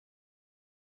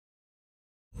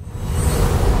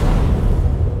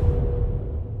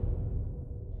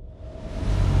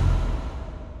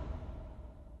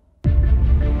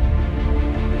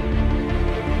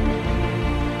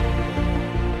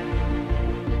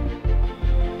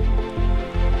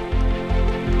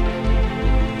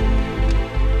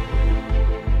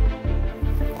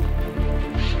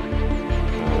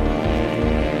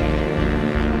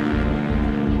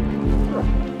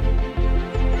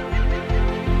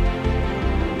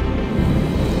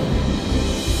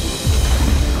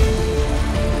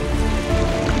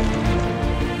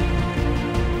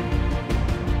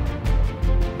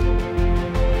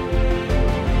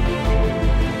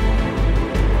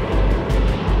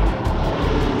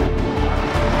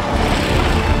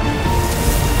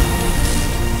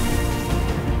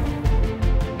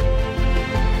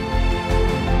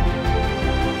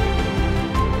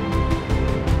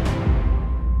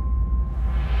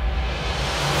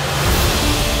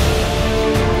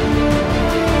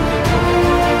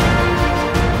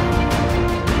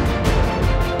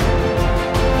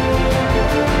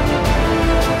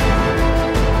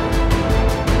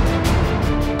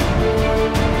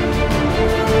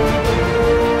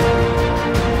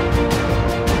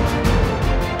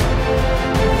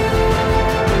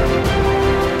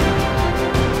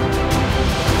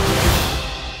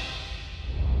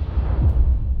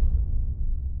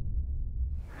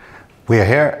We are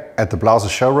here at the Blaser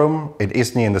showroom in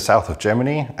Isny in the south of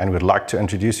Germany, and we'd like to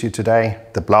introduce you today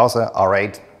the Blaser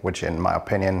R8, which in my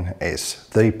opinion is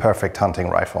the perfect hunting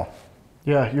rifle.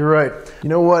 Yeah, you're right. You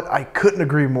know what? I couldn't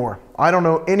agree more. I don't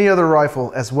know any other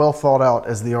rifle as well thought out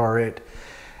as the R8.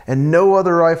 And no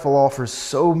other rifle offers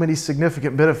so many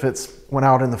significant benefits when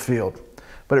out in the field.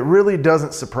 But it really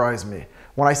doesn't surprise me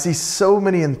when I see so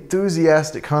many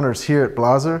enthusiastic hunters here at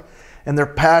Blaser and their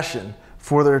passion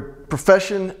for their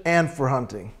profession and for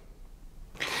hunting.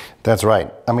 That's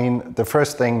right. I mean, the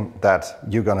first thing that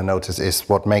you're going to notice is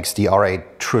what makes the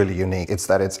R8 truly unique. It's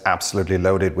that it's absolutely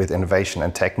loaded with innovation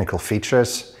and technical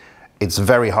features. It's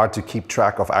very hard to keep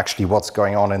track of actually what's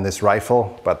going on in this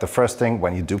rifle, but the first thing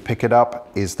when you do pick it up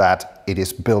is that it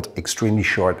is built extremely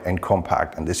short and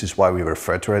compact, and this is why we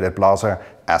refer to it at Blaser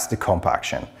as the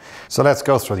compaction. So let's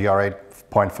go through the R8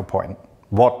 point for point.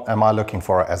 What am I looking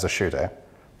for as a shooter?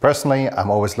 Personally,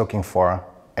 I'm always looking for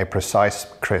a precise,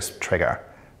 crisp trigger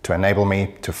to enable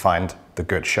me to find the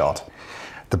good shot.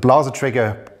 The Blaser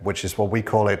trigger, which is what we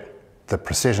call it, the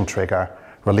precision trigger,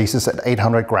 releases at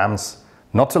 800 grams.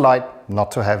 Not too light,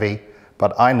 not too heavy,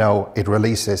 but I know it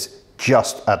releases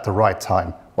just at the right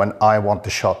time when I want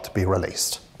the shot to be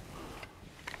released.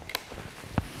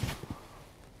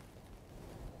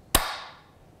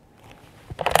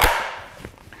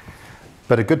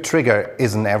 But a good trigger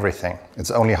isn't everything.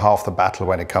 It's only half the battle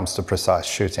when it comes to precise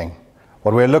shooting.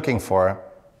 What we're looking for,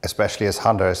 especially as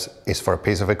hunters, is for a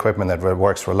piece of equipment that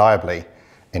works reliably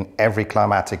in every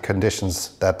climatic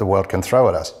conditions that the world can throw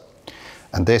at us.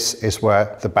 And this is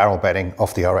where the barrel bedding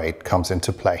of the R8 comes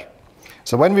into play.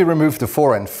 So when we remove the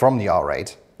forend from the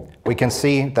R8, we can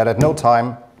see that at no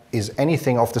time is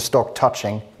anything of the stock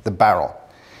touching the barrel.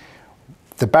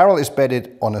 The barrel is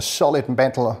bedded on a solid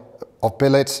metal of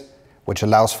billet, which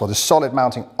allows for the solid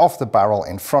mounting of the barrel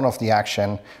in front of the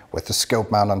action with the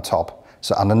scope mount on top.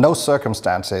 So under no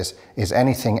circumstances is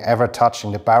anything ever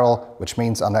touching the barrel, which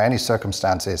means under any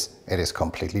circumstances it is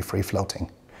completely free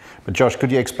floating. But Josh,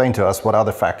 could you explain to us what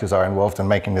other factors are involved in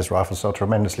making this rifle so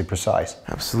tremendously precise?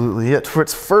 Absolutely. Yet for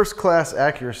its first-class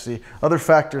accuracy, other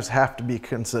factors have to be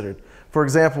considered. For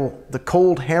example, the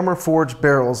cold hammer-forged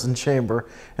barrels and chamber,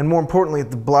 and more importantly,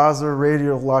 the Blaser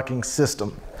radial locking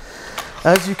system.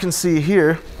 As you can see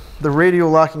here, the radial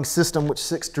locking system, which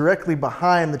sits directly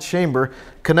behind the chamber,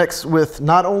 connects with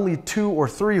not only 2 or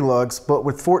 3 lugs, but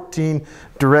with 14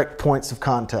 direct points of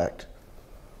contact.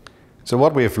 So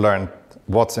what we've learned,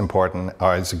 what's important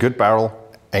is a good barrel,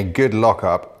 a good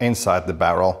lockup inside the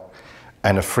barrel,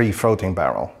 and a free floating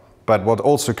barrel. But what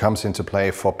also comes into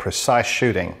play for precise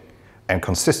shooting and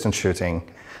consistent shooting,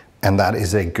 and that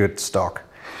is a good stock.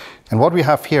 And what we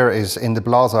have here is in the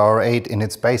Blaser R8 in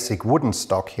its basic wooden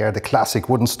stock here, the classic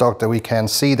wooden stock that we can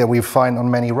see that we find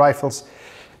on many rifles,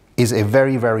 is a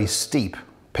very, very steep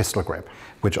pistol grip,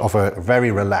 which offers a very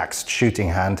relaxed shooting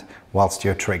hand whilst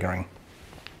you're triggering.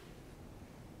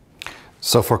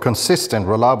 So for consistent,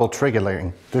 reliable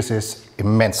triggering, this is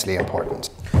immensely important.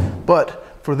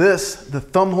 But for this, the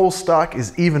thumbhole stock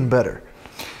is even better.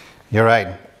 You're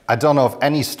right. I don't know of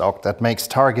any stock that makes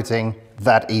targeting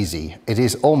that easy. It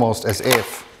is almost as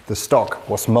if the stock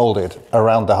was molded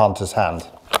around the hunter's hand.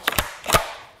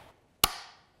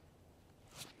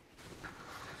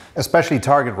 Especially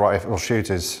target rifle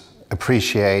shooters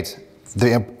appreciate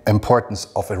the importance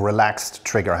of a relaxed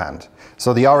trigger hand.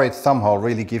 So the R8 thumbhole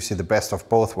really gives you the best of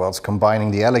both worlds,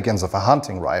 combining the elegance of a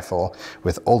hunting rifle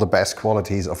with all the best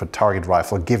qualities of a target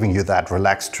rifle, giving you that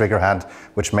relaxed trigger hand,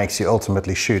 which makes you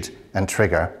ultimately shoot and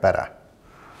trigger better.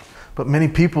 But many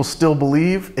people still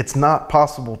believe it's not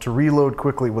possible to reload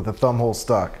quickly with a thumbhole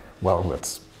stock. Well,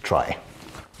 let's try.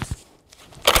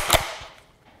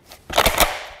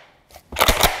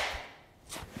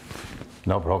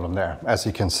 No problem there. As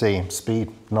you can see,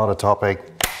 speed, not a topic.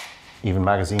 Even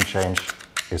magazine change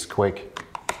is quick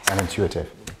and intuitive.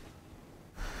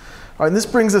 All right, and this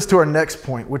brings us to our next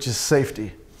point, which is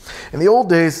safety. In the old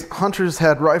days, hunters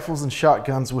had rifles and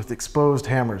shotguns with exposed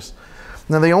hammers.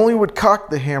 Now they only would cock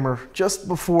the hammer just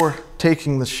before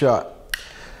taking the shot.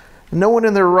 No one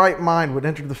in their right mind would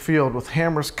enter the field with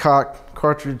hammers cocked,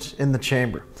 cartridge in the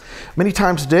chamber. Many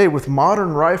times today with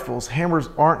modern rifles, hammers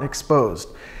aren't exposed.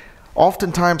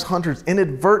 Oftentimes hunters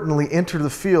inadvertently enter the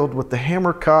field with the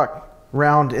hammer cocked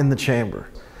round in the chamber.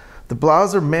 The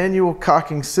Blaser manual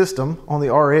cocking system on the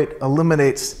R8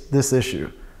 eliminates this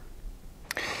issue.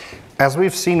 As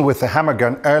we've seen with the hammer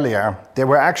gun earlier, there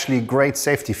were actually a great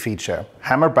safety feature.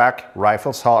 Hammer back,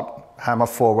 rifle's hot, hammer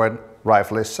forward,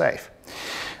 rifle is safe.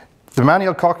 The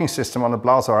manual cocking system on the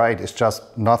Blaser R8 is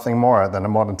just nothing more than a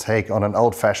modern take on an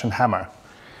old-fashioned hammer.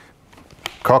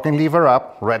 Cocking lever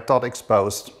up, red dot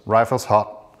exposed, rifle's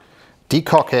hot.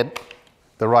 Decock it,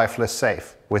 the rifle is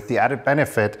safe, with the added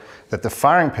benefit that the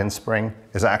firing pin spring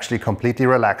is actually completely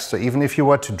relaxed. So even if you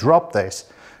were to drop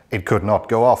this, it could not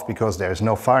go off because there is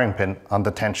no firing pin under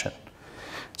tension.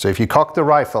 So if you cock the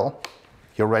rifle,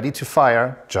 you're ready to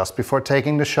fire just before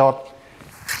taking the shot,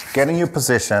 get in your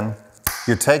position,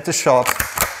 you take the shot,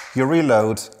 you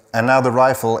reload, and now the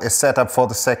rifle is set up for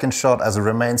the second shot as it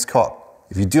remains cocked.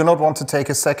 If you do not want to take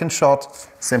a second shot,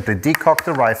 simply decock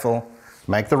the rifle,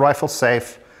 make the rifle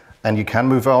safe, and you can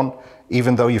move on,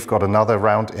 even though you've got another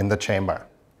round in the chamber.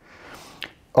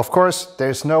 Of course,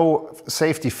 there's no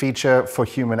safety feature for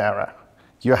human error.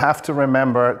 You have to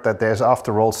remember that there's,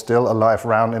 after all, still a live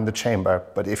round in the chamber.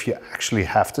 But if you actually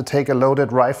have to take a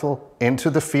loaded rifle into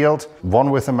the field,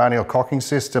 one with a manual cocking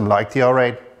system like the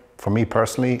R8, for me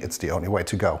personally, it's the only way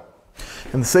to go.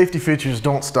 And the safety features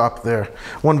don't stop there.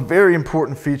 One very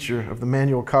important feature of the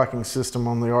manual cocking system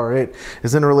on the R8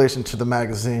 is in relation to the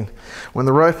magazine. When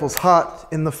the rifle's hot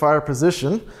in the fire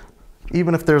position,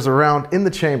 even if there's a round in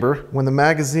the chamber, when the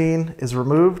magazine is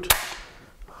removed,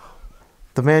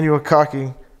 the manual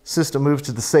cocking system moves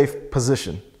to the safe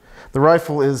position. The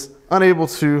rifle is unable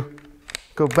to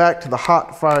go back to the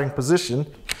hot firing position.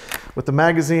 With the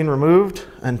magazine removed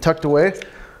and tucked away,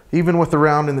 even with the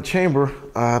round in the chamber,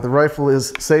 the rifle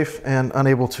is safe and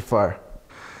unable to fire.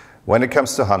 When it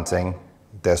comes to hunting,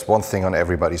 there's one thing on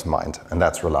everybody's mind, and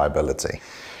that's reliability.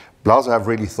 Blaser have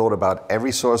really thought about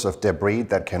every source of debris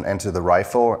that can enter the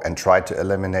rifle and tried to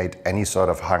eliminate any sort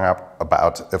of hang-up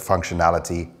about the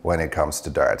functionality when it comes to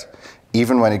dirt.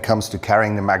 Even when it comes to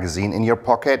carrying the magazine in your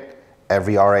pocket,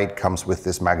 every R8 comes with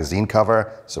this magazine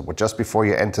cover. So just before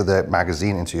you enter the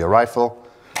magazine into your rifle,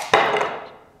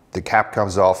 the cap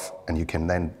comes off and you can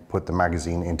then put the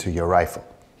magazine into your rifle.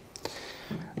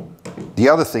 The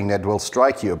other thing that will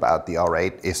strike you about the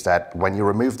R8 is that when you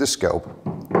remove the scope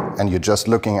and you're just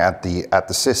looking at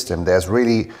the system, there's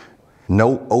really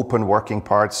no open working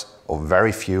parts, or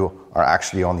very few are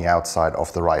actually on the outside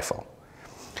of the rifle.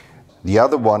 The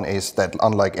other one is that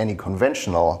unlike any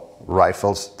conventional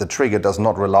rifles, the trigger does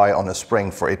not rely on a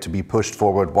spring for it to be pushed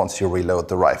forward once you reload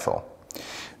the rifle.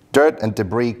 Dirt and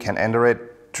debris can enter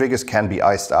it, triggers can be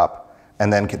iced up,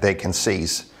 and then they can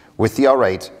seize. With the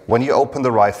R8, when you open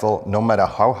the rifle, no matter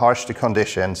how harsh the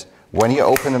conditions, when you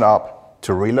open it up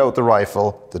to reload the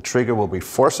rifle, the trigger will be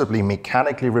forcibly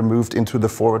mechanically removed into the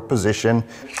forward position.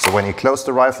 So when you close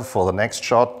the rifle for the next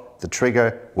shot, the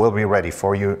trigger will be ready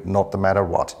for you, not matter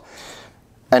what.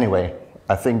 Anyway,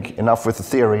 I think enough with the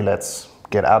theory. Let's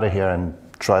get out of here and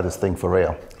try this thing for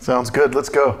real. Sounds good. Let's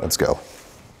go. Let's go.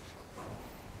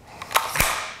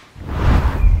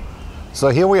 So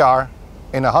here we are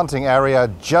in a hunting area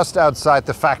just outside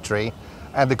the factory,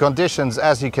 and the conditions,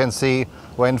 as you can see,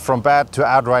 went from bad to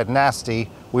outright nasty.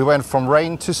 We went from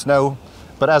rain to snow,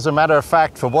 but as a matter of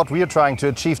fact, for what we are trying to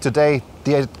achieve today,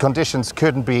 the conditions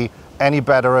couldn't be any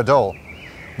better at all.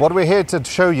 What we're here to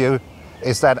show you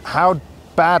is that how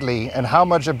badly and how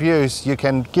much abuse you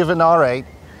can give an R8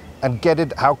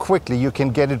 and how quickly you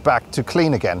can get it back to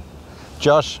clean again.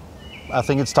 Josh, I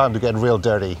think it's time to get real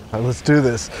dirty. All right, let's do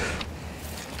this.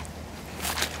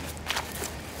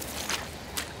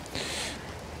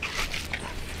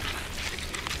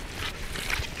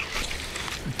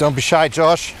 Don't be shy,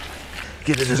 Josh.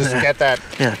 Get it in Just there. get that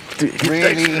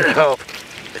really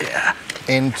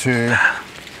into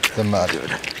the mud. Good.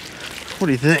 What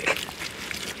do you think?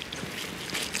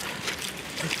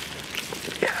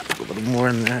 Yeah, put a little more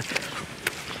in there.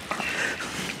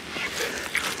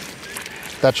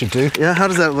 That should do. Yeah, how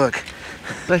does that look?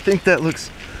 I think that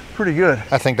looks pretty good.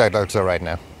 I think that looks all right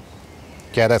now.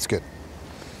 Yeah, that's good.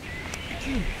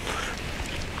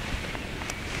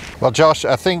 Well, Josh,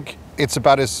 I think it's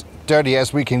about as dirty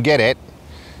as we can get it.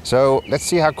 So let's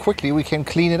see how quickly we can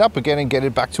clean it up again and get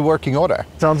it back to working order.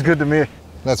 Sounds good to me.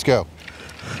 Let's go.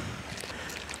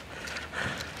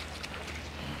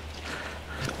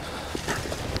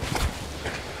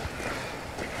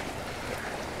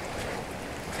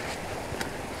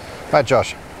 Right,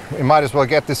 Josh, we might as well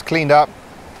get this cleaned up.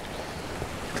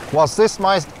 Whilst this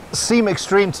might seem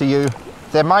extreme to you,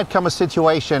 there might come a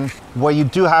situation where you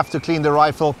do have to clean the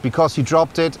rifle because you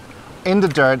dropped it in the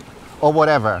dirt or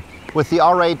whatever. With the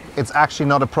R8, it's actually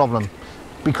not a problem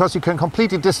because you can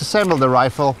completely disassemble the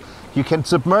rifle. You can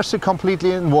submerge it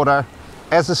completely in water.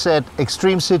 As I said,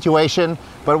 extreme situation,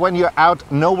 but when you're out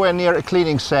nowhere near a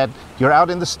cleaning set, you're out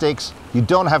in the sticks, you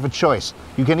don't have a choice.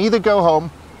 You can either go home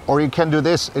or you can do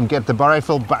this and get the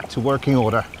rifle back to working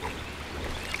order.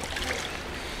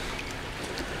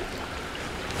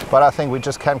 But I think we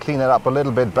just can clean it up a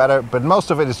little bit better, but most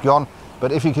of it is gone.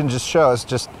 but if you can just show us,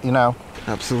 just, you know.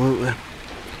 Absolutely.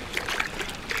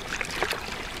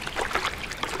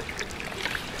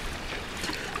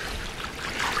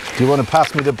 Do you want to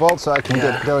pass me the bolt so I can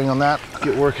get going on that?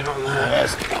 Get working on that.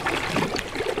 Yes.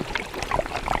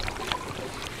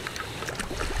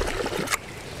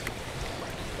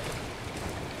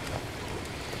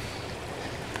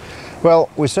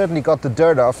 Well, we certainly got the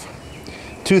dirt off.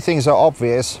 Two things are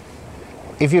obvious.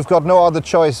 If you've got no other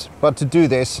choice but to do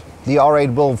this, the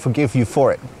R8 will forgive you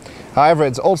for it. However,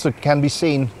 it also can be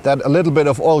seen that a little bit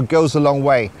of oil goes a long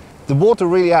way. The water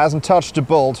really hasn't touched the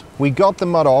bolt. We got the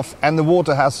mud off and the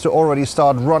water has to already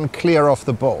start run clear of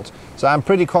the bolt. So I'm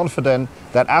pretty confident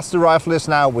that as the rifle is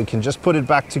now, we can just put it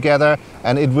back together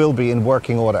and it will be in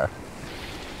working order.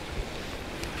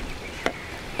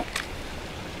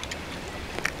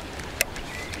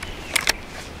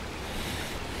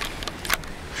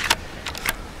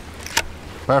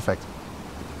 Perfect.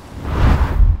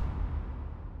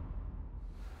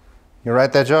 You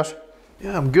right there, Josh?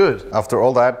 Yeah, I'm good. After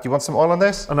all that, you want some oil on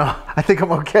this? Oh no, I think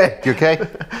I'm okay. You okay?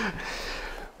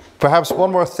 Perhaps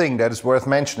one more thing that is worth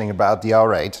mentioning about the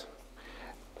R8.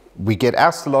 We get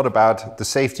asked a lot about the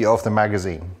safety of the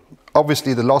magazine.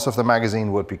 Obviously, the loss of the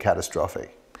magazine would be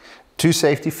catastrophic. Two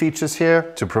safety features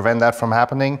here to prevent that from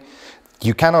happening.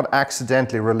 You cannot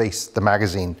accidentally release the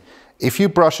magazine. If you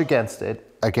brush against it,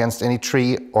 against any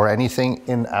tree or anything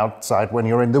outside when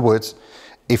you're in the woods,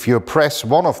 if you press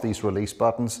one of these release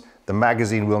buttons, the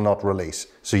magazine will not release.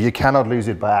 So you cannot lose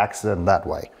it by accident that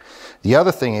way. The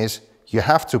other thing is you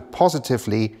have to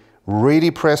positively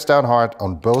really press down hard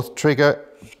on both trigger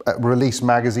release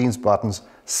magazines buttons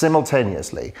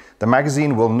simultaneously. The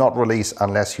magazine will not release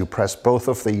unless you press both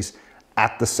of these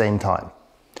at the same time.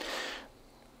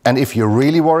 And if you're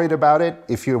really worried about it,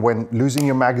 when losing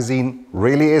your magazine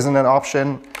really isn't an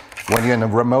option, when you're in a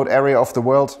remote area of the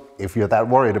world, if you're that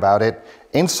worried about it,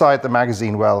 inside the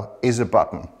magazine well is a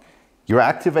button. You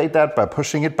activate that by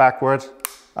pushing it backward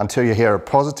until you hear a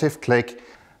positive click.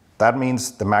 That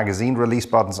means the magazine release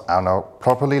buttons are now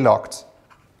properly locked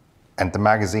and the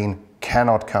magazine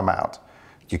cannot come out.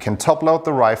 You can top load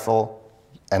the rifle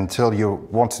until you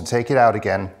want to take it out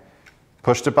again,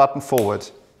 push the button forward,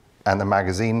 and the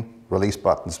magazine release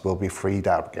buttons will be freed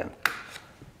out again.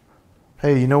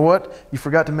 Hey, you know what? You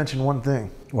forgot to mention one thing.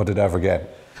 What did I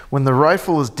forget? When the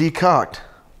rifle is decocked,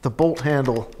 the bolt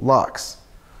handle locks.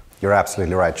 You're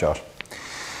absolutely right, Josh.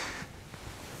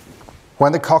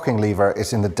 When the cocking lever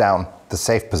is in the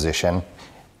safe position,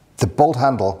 the bolt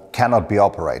handle cannot be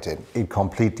operated. It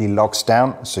completely locks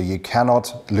down, so you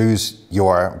cannot lose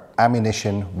your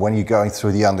ammunition when you're going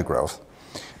through the undergrowth.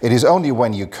 It is only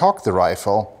when you cock the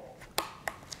rifle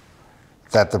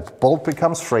that the bolt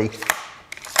becomes free.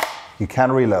 You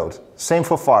can reload. Same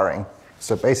for firing.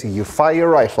 So basically you fire your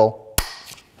rifle,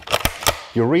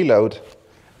 you reload.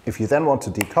 If you then want to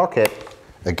decock it,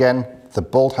 again, the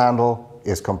bolt handle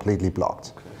is completely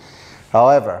blocked.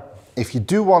 However, if you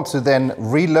do want to then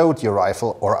reload your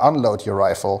rifle or unload your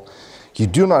rifle, you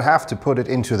do not have to put it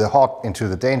into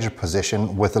the danger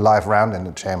position with the live round in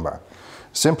the chamber.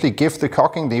 Simply give the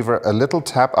cocking lever a little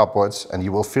tap upwards and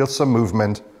you will feel some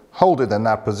movement. Hold it in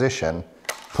that position,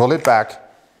 pull it back,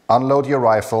 unload your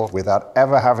rifle without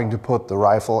ever having to put the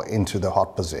rifle into the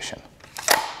hot position.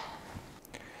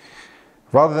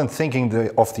 Rather than thinking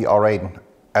of the R8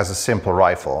 as a simple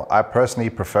rifle, I personally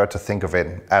prefer to think of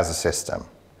it as a system.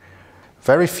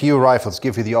 Very few rifles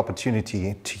give you the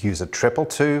opportunity to use a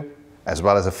 222 as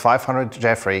well as a 500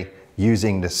 Jeffrey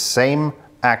using the same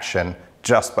action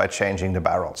just by changing the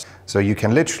barrels. So you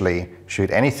can literally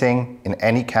shoot anything in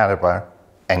any caliber,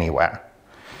 anywhere.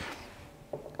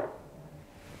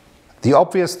 The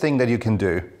obvious thing that you can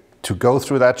do to go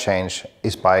through that change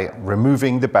is by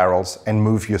removing the barrels and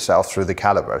move yourself through the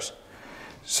calibers.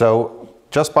 So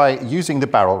just by using the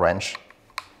barrel wrench,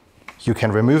 you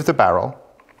can remove the barrel.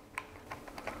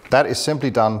 That is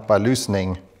simply done by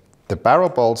loosening the barrel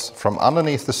bolts from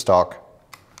underneath the stock,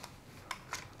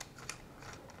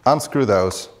 unscrew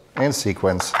those in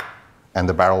sequence, and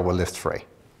the barrel will lift free.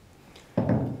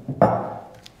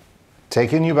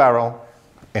 Take your new barrel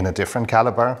in a different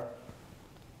caliber,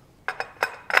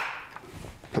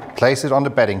 place it on the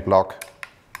bedding block,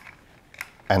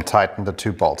 and tighten the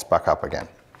two bolts back up again.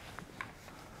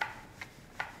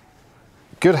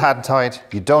 Good hand tight,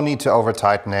 you don't need to over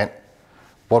tighten it.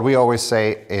 What we always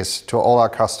say is to all our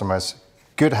customers,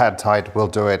 good hand tight will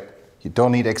do it. You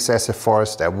don't need excessive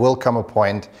force. There will come a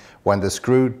point when the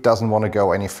screw doesn't want to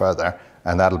go any further,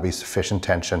 and that'll be sufficient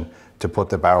tension to put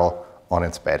the barrel on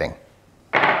its bedding.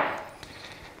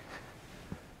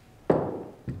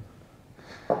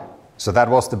 So that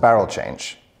was the barrel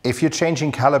change. If you're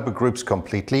changing caliber groups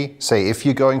completely, say if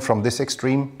you're going from this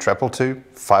extreme, 222,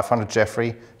 500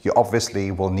 Jeffrey, you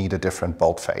obviously will need a different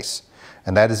bolt face.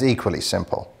 And that is equally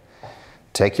simple.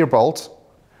 Take your bolt,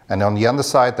 and on the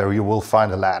underside there you will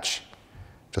find a latch.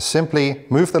 Just simply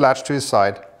move the latch to your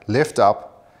side, lift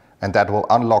up, and that will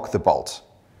unlock the bolt.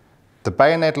 The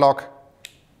bayonet lock,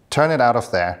 turn it out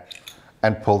of there,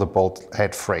 and pull the bolt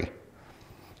head free.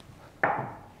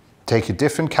 Take your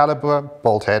different caliber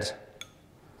bolt head,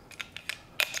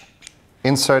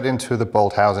 insert into the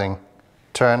bolt housing,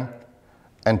 turn,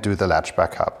 and do the latch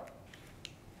back up.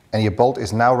 And your bolt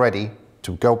is now ready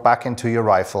to go back into your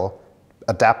rifle,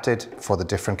 adapted for the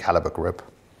different caliber group.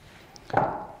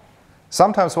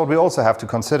 Sometimes what we also have to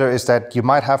consider is that you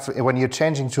might have, when you're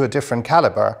changing to a different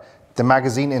caliber, the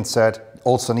magazine insert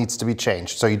also needs to be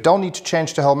changed. So you don't need to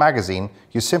change the whole magazine,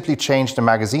 you simply change the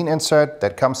magazine insert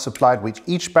that comes supplied with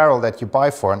each barrel that you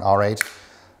buy for an R8,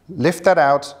 lift that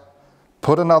out,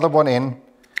 put another one in.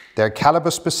 They're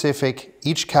caliber specific.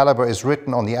 Each caliber is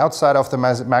written on the outside of the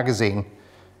magazine.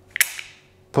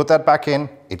 Put that back in.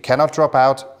 It cannot drop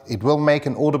out. It will make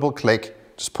an audible click.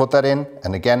 Just put that in,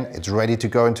 and again, it's ready to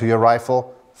go into your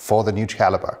rifle for the new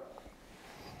caliber.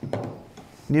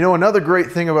 You know, another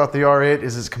great thing about the R8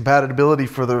 is its compatibility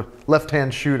for the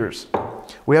left-hand shooters.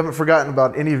 We haven't forgotten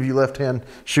about any of you left-hand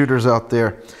shooters out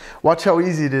there. Watch how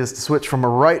easy it is to switch from a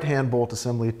right-hand bolt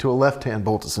assembly to a left-hand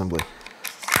bolt assembly.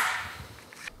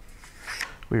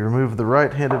 We remove the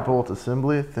right-handed bolt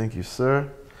assembly, thank you,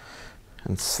 sir,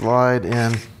 and slide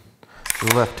in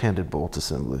the left-handed bolt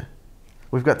assembly.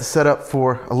 We've got the setup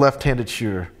for a left-handed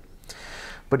shooter.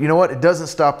 But you know what? It doesn't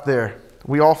stop there.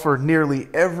 We offer nearly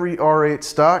every R8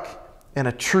 stock and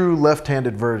a true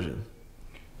left-handed version.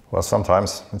 Well,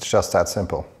 sometimes it's just that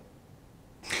simple.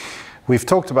 We've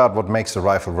talked about what makes a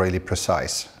rifle really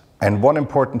precise. And one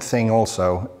important thing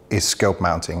also is scope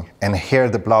mounting. And here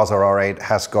the Blaser R8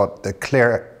 has got the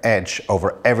clear edge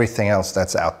over everything else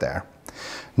that's out there.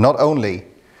 Not only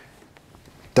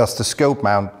does the scope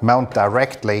mount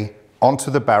directly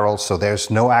onto the barrel, so there's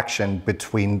no action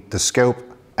between the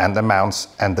scope and the mounts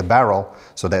and the barrel,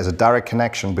 so there's a direct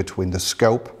connection between the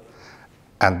scope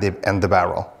and the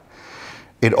barrel.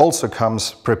 It also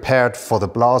comes prepared for the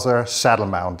Blaser saddle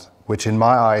mount, which in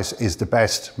my eyes is the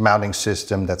best mounting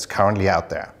system that's currently out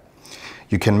there.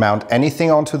 You can mount anything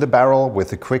onto the barrel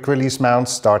with the quick release mount,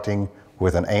 starting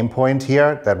with an aim point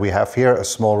here that we have here, a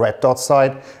small red dot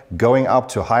sight, going up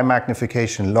to high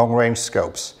magnification long range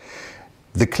scopes.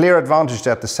 The clear advantage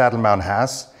that the saddle mount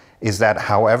has is that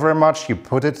however much you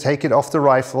take it off the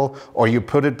rifle or you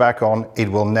put it back on, it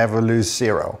will never lose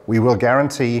zero. We will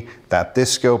guarantee that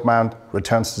this scope mount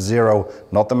returns to zero,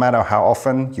 not matter how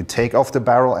often you take off the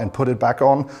barrel and put it back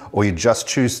on, or you just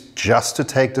choose just to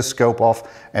take the scope off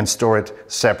and store it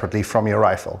separately from your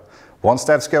rifle. Once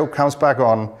that scope comes back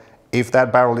on, if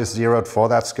that barrel is zeroed for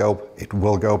that scope, it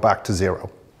will go back to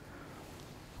zero.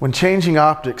 When changing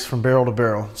optics from barrel to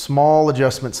barrel, small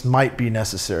adjustments might be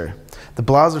necessary. The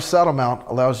Blaser saddle mount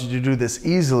allows you to do this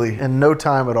easily in no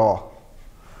time at all.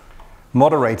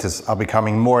 Moderators are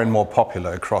becoming more and more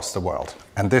popular across the world,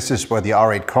 and this is where the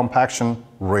R8 compaction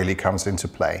really comes into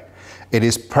play. It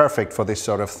is perfect for this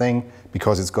sort of thing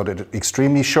because it's got an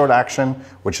extremely short action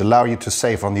which allows you to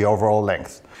save on the overall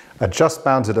length. I just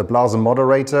mounted a Blaser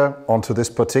moderator onto this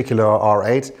particular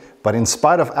R8, but in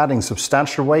spite of adding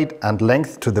substantial weight and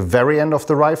length to the very end of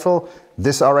the rifle,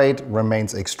 this R8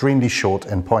 remains extremely short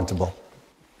and pointable.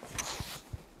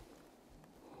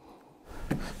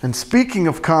 And speaking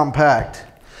of compact,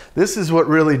 this is what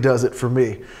really does it for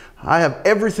me. I have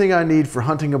everything I need for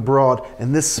hunting abroad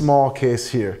in this small case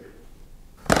here.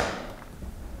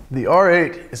 The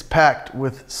R8 is packed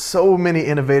with so many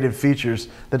innovative features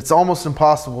that it's almost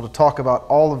impossible to talk about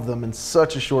all of them in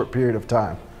such a short period of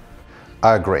time.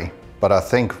 I agree, but I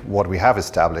think what we have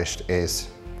established is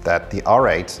that the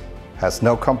R8 has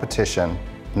no competition,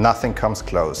 nothing comes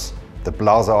close. The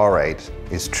Blaser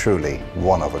R8 is truly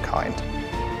one of a kind.